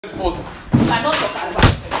You are not talking about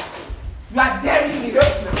it. You are daring me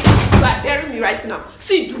right now. You are daring me right now.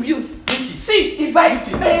 See, do you see if I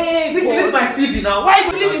pay? Leave my TV now. Why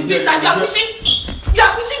you live in peace and you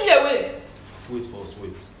are pushing me away? Wait first,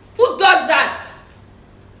 wait. Who does that?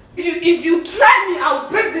 If you try me, I'll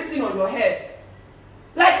break this thing on your head.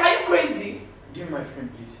 Like, are you crazy? Give me my friend,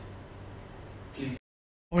 please. Please.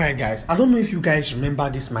 Alright guys, I don't know if you guys remember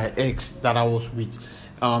this my ex that I was with.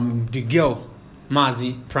 The girl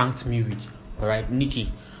Mazi pranked me with, alright,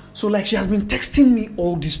 Nikki. So like she has been texting me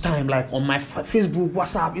all this time, like on my Facebook,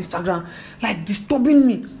 WhatsApp, Instagram, like disturbing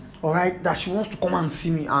me, alright, that she wants to come and see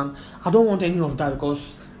me, and I don't want any of that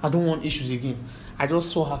because I don't want issues again. I just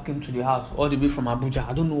saw her came to the house all the way from Abuja.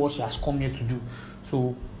 I don't know what she has come here to do.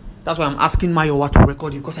 So that's why I'm asking Mayowa to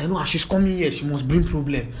record it, because I know as she's coming here, she must bring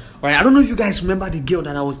problem. Alright, I don't know if you guys remember the girl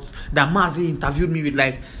that Mazi interviewed me with,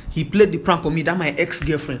 like he played the prank on me, that my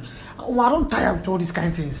ex-girlfriend. Oh, I don't tire with all these kind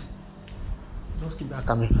of things. Just keep that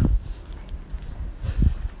camera.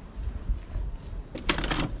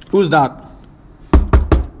 Who's that?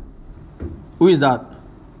 Who is that?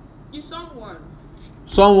 It's someone.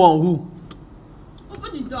 Someone who?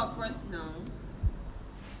 Open the door first now.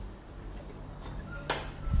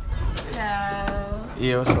 Hello.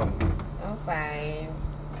 Yeah, what's up? I'm fine.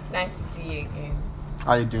 Nice to see you again.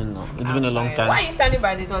 How you doing now? It's been a long time. Why are you standing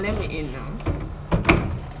by the door? Let me in now.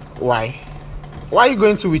 Why? Why are you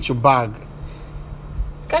going to with your bag?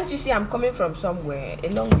 Can't you see I'm coming from somewhere? A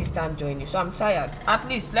long distance journey, so I'm tired. At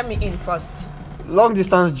least let me in first. Long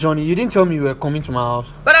distance journey? You didn't tell me you were coming to my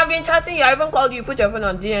house. But I've been chatting you. I even called you, put your phone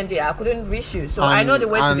on DND. I couldn't reach you, so I know the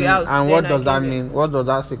way to the house. And what does that mean? What does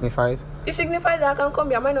that signify? It signifies that I can't come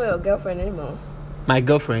here. I might not your girlfriend anymore. My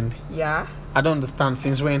girlfriend? Yeah. I don't understand.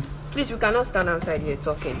 Since when? Please, we cannot stand outside here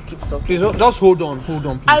talking. Keep talking. Please, just hold on, please.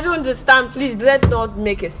 I don't understand. Please, let's not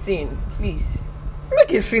make a scene. Please.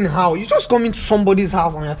 Make a scene how? You just come into somebody's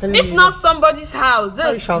house and you're telling me... It's not somebody's house.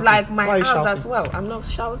 This is like my house shouting? as well. I'm not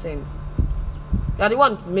shouting. You're the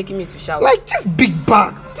one making me to shout. Like this big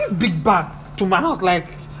bag to my house, like...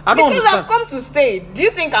 I don't because understand. I've come to stay. Do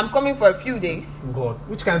you think I'm coming for a few days? God,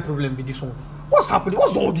 which kind of problem be this one? What's happening?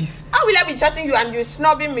 What's all this? How will I be chatting you and you're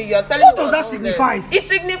snubbing me? You're telling what me does that signify? It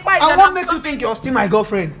signifies. And what makes you think you're still my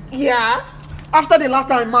girlfriend? Yeah. After the last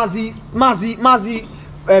time Mazi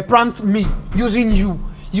pranked me using you,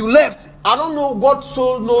 you left. I don't know. God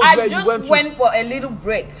so knows where you went to. I just went for a little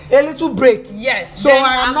break. A little break. Yes. So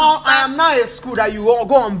I am now a school that you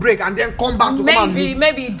go on break and then come back to come and meet.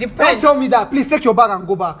 Maybe it depends. Don't tell me that. Please take your bag and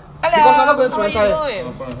go back. Hello. Because I'm not going to enter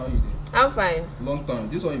I'm fine. How you doing? I'm fine. Long time.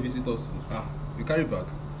 This one you visit us. You carry bag.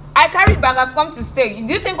 I carried bag. I've come to stay.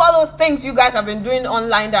 Do you think all those things you guys have been doing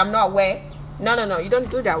online that I'm not aware? No. You don't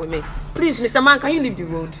do that with me. Please, Mr. Man, can you leave the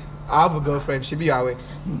road? I have a girlfriend. She be away.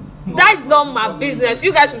 That's not my business.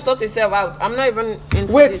 You guys should sort yourself out. I'm not even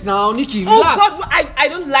into Wait this. now, Nikki, relax. Oh God, I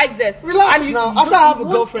don't like this. Relax and now. I have a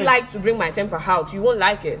girlfriend. You won't like to bring my temper out. You won't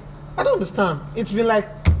like it. I don't understand. It's been like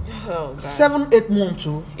oh, 7-8 months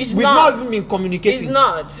too. We've not even been communicating. It's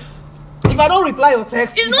not. If I don't reply your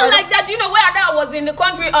text, it's not like that. Do you know whether I was in the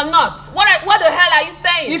country or not? What the hell are you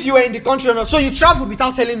saying? If you were in the country or not, so you traveled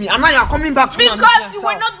without telling me, and now you are coming back to me. Because you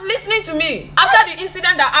were not listening to me. After the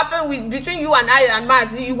incident that happened between you and I and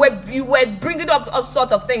Mazi, you were bringing up all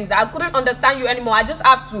sort of things. I couldn't understand you anymore. I just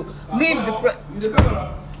have to leave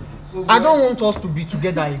the. I don't want us to be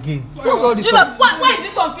together again. What's all this? Jesus, why is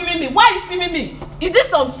this one filming me? Why are you filming me? Is this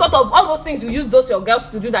some sort of all those things you use those your girls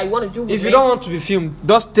to do that you want to do with me? If you don't want to be filmed,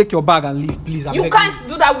 just take your bag and leave, please. You can't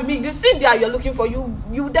do that with me. The scene that you're looking for,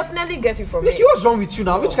 you definitely get it from me. Nikki, what's wrong with you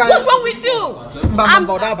now? Which kind? What's wrong with you?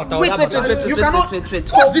 Wait. You cannot.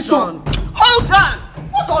 What's this one? Hold on.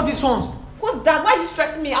 What's all these ones? What's that? Why are you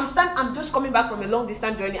stressing me? I'm just coming back from a long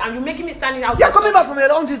distance journey and you're making me standing out. You're coming back from a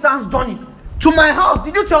long distance journey to my house.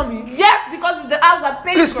 Did you tell me? Yes, because it's the house I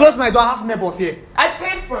paid for. Please close my door. I have neighbors here. I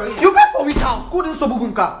paid for it. You paid for which house? Couldn't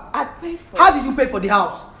Sobubunka. I paid for How it. did you pay for the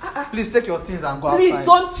house? Please take your things and go Please outside.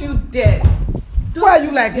 don't you dare. Why are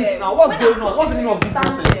you like this now? What's going on? What's the meaning of this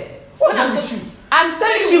nonsense? What's wrong with you? I'm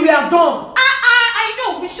telling you. We are done. I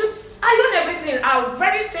know. We should iron everything out.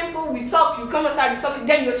 Very simple. We talk. You come outside. We talk.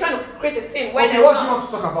 Then you're trying to create a scene. Okay, what do you want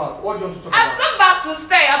to talk about? I've come back to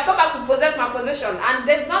stay. I've come back to possess my position. And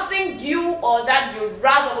there's nothing you or that your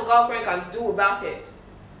rat of a girlfriend can do about it.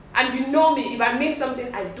 And you know me. If I mean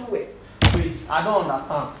something, I do it. Wait, I don't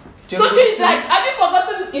understand. So she's like, have you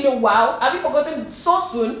forgotten in a while? Have you forgotten so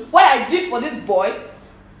soon what I did for this boy?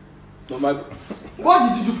 What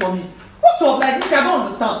did you do for me? What's up? Like, I don't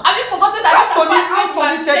understand. Have you forgotten that? How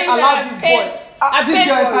Sonny allowed this boy? This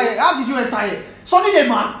girl enter here. How did you enter here? Sonny the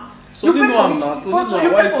man. So you know I'm not. So you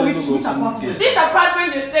why so you go to this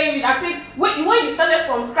apartment you're staying with, I paid when you started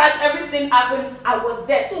from scratch, everything happened. I was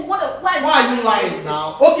there. So why are you lying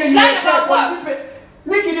now? Okay, you lying about what?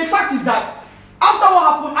 Nikki, the fact is that after what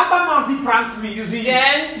happened, after Mazi pranked me,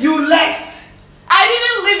 you left. I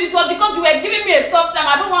didn't leave. It was because you were giving me a tough time.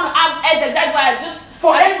 I don't want to have headache. That's why I just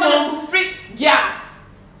for 8 months. Yeah.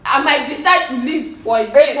 I might decide to leave for a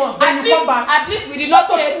 8 months. Then you come back. At least we did not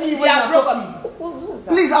say we are broken.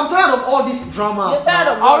 Please, I'm tired of all this drama. You're tired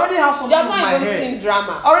of I already have something on my head.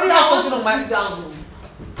 Drama. I already have something on my head.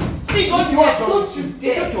 See, don't you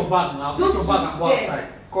dare. Take your bag now. Take your bag and go outside.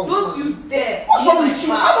 Don't you dare. What's wrong with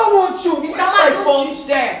you? I don't want you. Mr. Man, don't you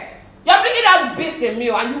dare. You're bringing out beast in me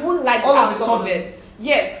and you won't like all of a sudden.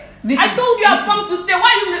 Yes. Nikki, I told you I've come to stay.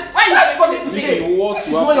 Why you Nikki, what this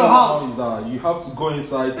is not your house. Is that you have to go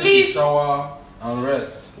inside, please. take a shower and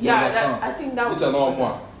rest. Yeah, I think that it's a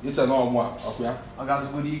normal. It's a normal. Okay. I got to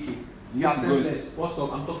go to Ike. What's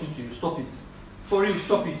up? I'm talking to you. Stop it. For real,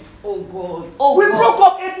 stop it. Oh God. We broke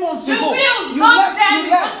up 8 months ago. You left.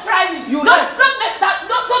 Don't try me. Don't mess that.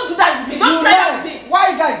 Don't do that with me. Don't try that with me. Why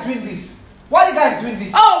are you guys doing this? Why are you guys doing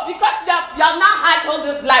this? Oh, because you have not had all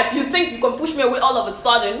this life. You think you can push me away all of a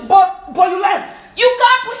sudden? But you left. You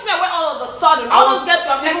can't push me away all of a sudden. All those girls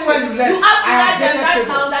you have even when you left, you have to write them right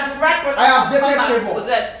now that the right person. I have dated Favor.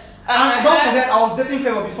 And don't forget, I was dating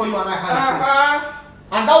Favor before you and I had a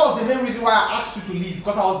and that was the main reason why I asked you to leave,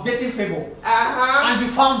 because I was dating Favor. And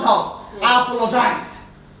you found out. I apologized.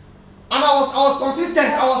 And I was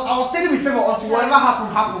consistent. I was steady with Favor until whatever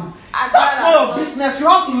happened. That's not your business. You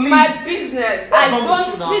have to leave. My business.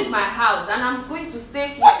 This is my house, and I'm going to stay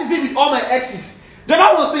here. What is it with all my exes? They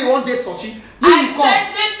don't want to say you want date Sochi. I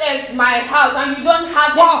said this is my house, and you don't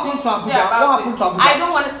have. What happened to Abuja? What happened to Abuja? I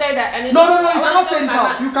don't want to stay there anymore. No. You cannot stay in this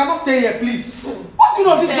house. You cannot stay here, please. What's you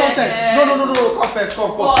know this nonsense? No. Come first.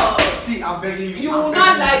 Come. See, I'm begging you. You will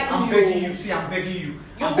not like me. I'm begging you. See, I'm begging you.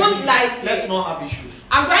 You won't like me. Let's not have issues.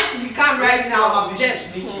 I'm trying to be calm right now. Let's not have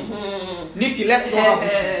issues, Nikki. Let's not have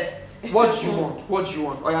issues. What do you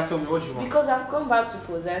want? Oh yeah, tell me what you want. Because I've come back to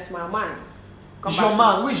possess my man. Your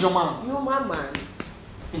man? Who is your man? You my man.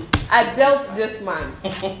 I built this man.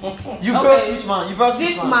 You built which man? You built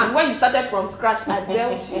this man. When you started from scratch, I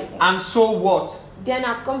built you. And so what? Then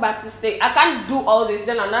I've come back to stay. I can't do all this.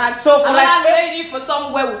 Then another lady for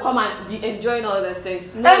somewhere will come and be enjoying all these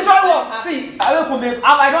things. No, enjoy what? See, I don't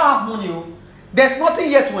have money. There's nothing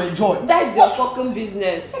here to enjoy. That is your fucking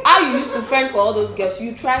business. How you used to fend for all those girls?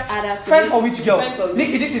 You tried other. Fend for which girl?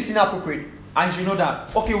 Nikki, this is inappropriate. And you know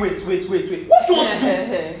that. Okay, wait. What do you want to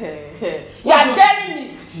do? You are daring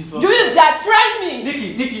me. Jesus. You are trying me.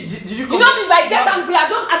 Nikki, did you come? You know me, if I get angry, I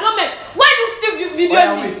don't make. Why you still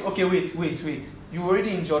videoing me? Okay, wait. You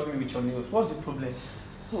already injured me with your nails. What's the problem?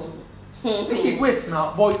 Nikki, wait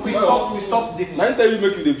now. But we stopped dating. Now tell you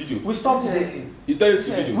make you the video. We stopped dating. You tell you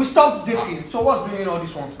to video. We stopped dating. So what's doing all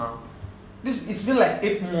these ones now? It's been like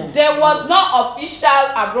 8 months. There was no official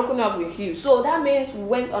I've broken up with you. So that means we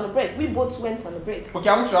went on a break. We both went on a break. Okay,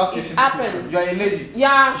 I want to ask you. It happens. You're a lady.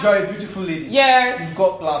 Yeah. You're a beautiful lady. Yes. You've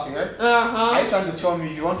got class, yeah? Are you trying to tell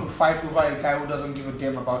me you want to fight over a guy who doesn't give a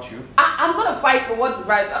damn about you? I'm gonna fight for what's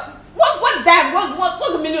right. What damn?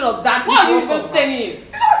 What's the meaning of that? What are you even saying?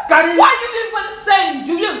 What are you even saying?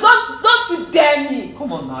 Julian, don't you dare me.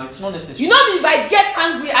 Come on now, it's not necessary. You know me, if I get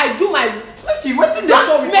angry, I do my. Nikki, what's in there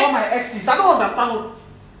with all my exes? I don't understand.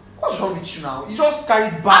 What's wrong with you now? You just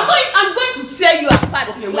carried back. I'm going to tear you apart.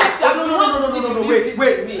 Okay, it's like no, wait.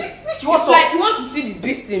 Nikki, what's up? It's like you want to see the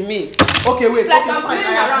beast in me. Okay, wait. It's like I'm playing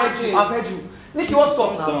around. I've heard you. Nikki, what's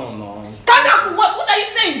up now? Calm down for what? What are you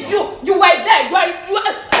saying? You were there. You were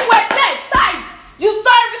there. Tight. You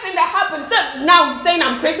saw everything that happened. So now you're saying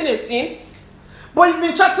I'm creating a scene. But you've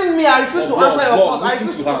been chatting me. I refuse to answer your calls. I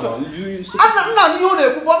refuse to answer. I'm not now.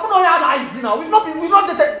 We've not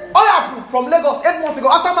dated. Oh yeah, from Lagos 8 months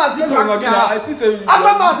ago. After Mazi pranked me out. After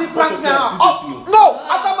Mazi pranked me out. No,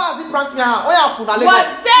 after Mazi pranked me out. Oh yeah, from Lagos. Was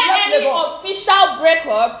there any official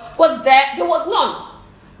breakup? Was there? There was none.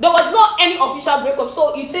 There was not any official breakup.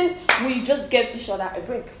 So it seems we just gave each other a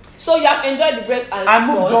break. So you have enjoyed the break and I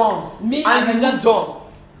moved on. Me and you moved on.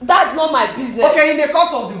 That's not my business. Okay, in the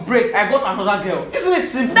course of the break, I got another girl. Isn't it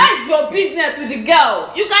simple? That's your business with the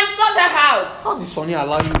girl. You can sort her out. How did Sonny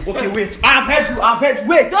allow you? Okay, wait. I've heard you.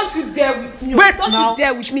 Wait. Don't you dare with me. Wait Don't now. you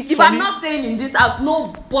dare with me. If Sonny, I'm not staying in this house,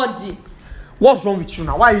 nobody. What's wrong with you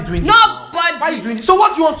now? Why are you doing this? Nobody. Why are you doing this? So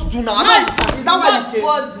what do you want to do now? Is that why you came?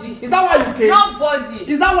 Nobody. Is that why you came? Nobody.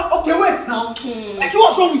 Is that why? Okay, wait now. Nikki,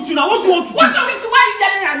 what's wrong with you now? What do you want to do? What's wrong with you? Why are you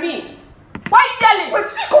yelling at me? Why are you yelling? Wait,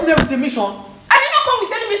 did you come here with a mission? I did not not come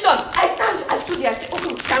with any mission. I stood there. I said,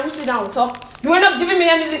 okay, can we sit down and talk? You were not giving me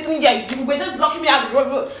any listening there. You were just blocking me out the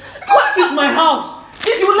road. This is my house.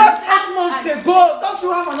 You left 8 months ago. Don't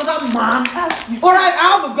you have another man? Alright,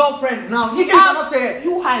 I have a girlfriend now. You cannot say it.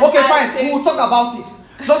 Okay, fine. We will talk about it.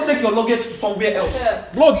 Just take your luggage to somewhere else.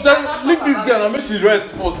 Bro, leave this girl and make she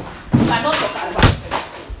rest for. You are not talking about it.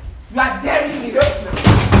 You are daring me right now.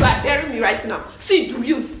 You are daring me right now. See, do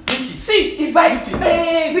you? See, if I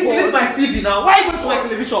leave my TV now. Why are you going to my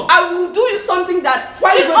television? I will do you something that. Why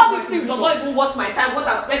are you all these things does not even worth my time. What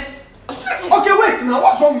I've spent. Okay, wait now.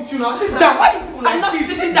 What's wrong with you now? Sit down. Why are you people like I'm not this?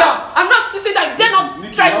 sitting down. I'm not sitting down. You dare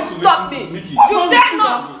not try to stop me. You dare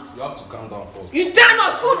not. You have to calm down first. You dare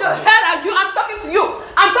not. Who the hell are you? I'm talking to you.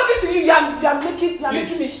 I'm talking to you. You are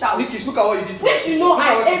making me shout. Nikki, look at what you did to Which you know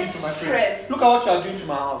I hate stress. Look at what you are doing to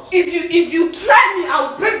my house. If you try me,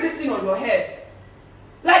 I'll break this thing on your head.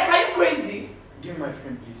 Like, are you crazy? Give me my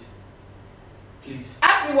friend, please. Please.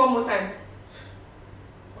 Ask me one more time.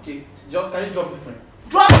 Okay, can you drop the friend?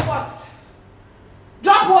 Drop what?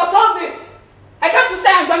 Drop what? All this. I came to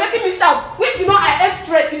say you are making me shout. Which you know I hate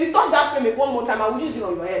stress. If you touch that frame one more time, I will use it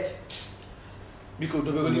on your head. Because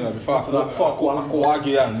before I go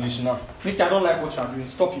argue and listen now. Nikki, I don't like what you are doing.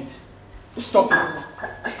 Stop it. Stop it.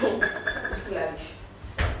 It's like.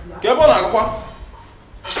 Get on,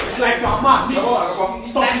 it's like you are mad.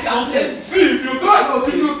 Stop this nonsense. See, if you try that,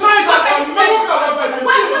 you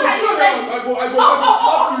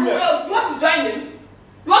want to join him?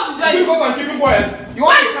 You want to join him? Because I'm keeping quiet.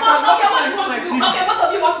 Okay, both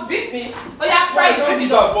of you want to beat me? Oh yeah, try it. Bring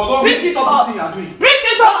it up. Bring it Stop up. this thing you are doing. Bring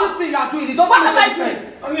it Stop up. this thing you are doing. It doesn't What make am I any sense.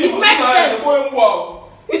 doing? It makes sense.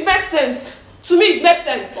 It makes sense. To me, it makes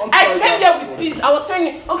sense. I came here with peace. I was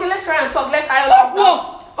saying, okay, let's try and talk. Let's iron Stop this out.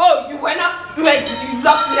 what? Oh, you locked me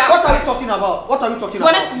outside. What are you talking about? What are you talking You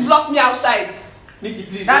wanted to lock me outside. Nikki,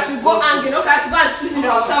 please. That should go hanging. Okay, I should go and sleep in the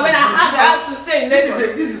hotel when I have the house to stay in Lagos.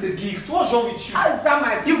 This is a gift. What's wrong with you? How is that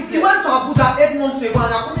my business? You went to Abuja 8 months ago and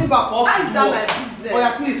you're coming back for How is that my business? Oh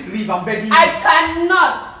yeah, please leave. I'm begging you. I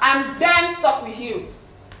cannot. I'm damn stuck with you.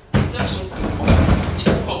 Just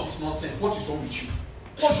Stop this nonsense. What is wrong with you?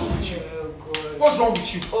 What's wrong with you? Oh God. What's wrong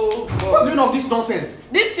with you? Oh God. What's the meaning of this nonsense?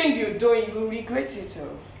 This thing you're doing, you regret it.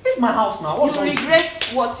 Leave my house now. What's wrong with you?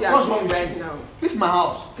 Regret what you're doing with right you? now. Leave my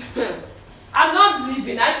house. I'm not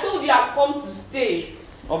leaving. I told you I've come to stay.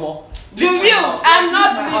 Omo. The reals, I'm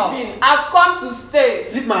not leaving. I've come to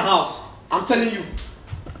stay. Leave my house. I'm telling you.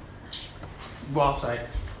 Go outside.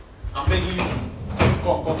 I'm begging you to.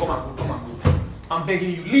 Come and go. I'm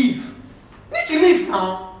begging you. Leave. Nikki, leave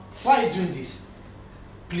now. Why are you doing this?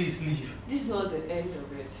 Please leave. This is not the end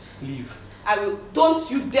of it. Leave. I will. Don't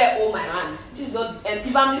you dare hold my hand. This is not the end.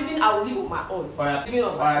 If I'm leaving, I will leave on my own.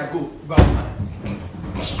 Alright, go. Go outside.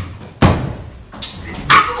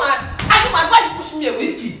 Are you mad? Why are you pushing me away?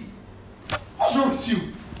 Nikki, what's wrong with you?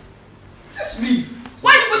 Just leave.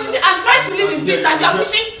 Why are you pushing me? I'm trying to live in peace and you are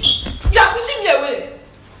pushing me away.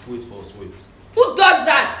 Wait first, wait. Who does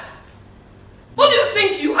that? Who do you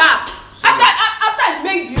think you are? After I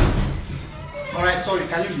made you. Alright, sorry,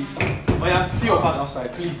 can you leave? Oh yeah, see your bag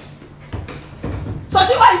outside, please. So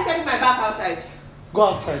why are you taking my bag outside? Go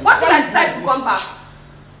outside. What if I decide to come back?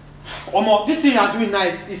 Omo, this thing you are doing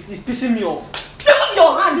nice is pissing me off. Remove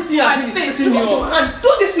your hand. This thing you are doing is pissing me off.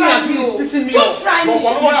 Don't try me. Don't try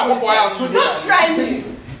me. Don't try me.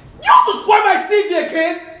 You have to spoil my TV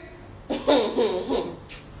again.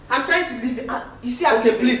 I'm trying to leave. You see,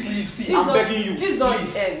 okay, please leave. See, I'm begging you. This is not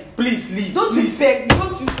the end. Please leave. Don't you beg me.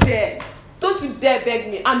 Don't you dare. Don't you dare beg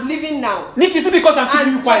me. I'm leaving now. Nikki, is it because I'm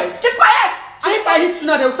keeping you quiet? Keep quiet. If I hit you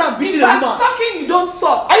now, they will start beating the woman. If I'm talking, you don't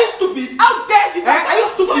talk. Are you stupid? How dare you? Are you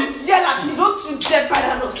stupid? Don't yell at me. Don't you dare try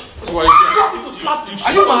that.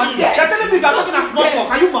 Are you mad? They're telling me if you're talking as not talk.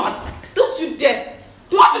 Are you mad? Don't you dare.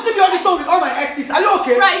 What did you be on this song with all my exes? Are you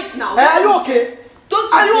okay? Try it now. Are you okay? Don't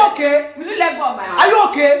you Are you dare. okay? Will you let go of my hand? Are you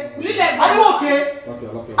okay? Will you let go? Are you okay?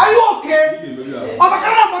 Are you okay? I'm a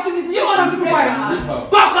kind of opportunity. You want to be quiet?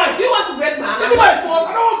 Go outside. Do you want to break my hand? Is it my fault?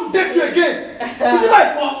 I don't want to date you again. Is it my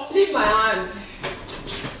fault? Leave my hand.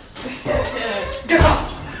 Get out.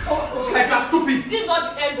 It's like you're stupid. This is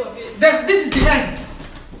not the end of it. This is the end.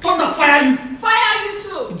 Thunder fire you. Fire you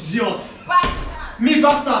too. Idiot. Bastard. Me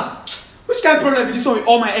bastard. Which kind of problem is this one with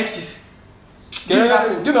all my exes? Get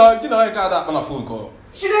that on a phone call.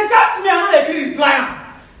 She didn't chat me, I'm not a reply.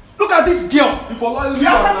 Look at this girl. If I You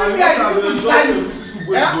are chatting me, I refuse to reply you.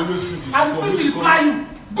 I refuse to reply you.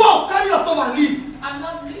 Go, carry your stuff and leave. I'm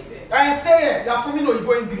not leaving. Stay here. You are forming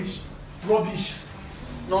Oyibo English. Rubbish.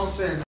 Nonsense.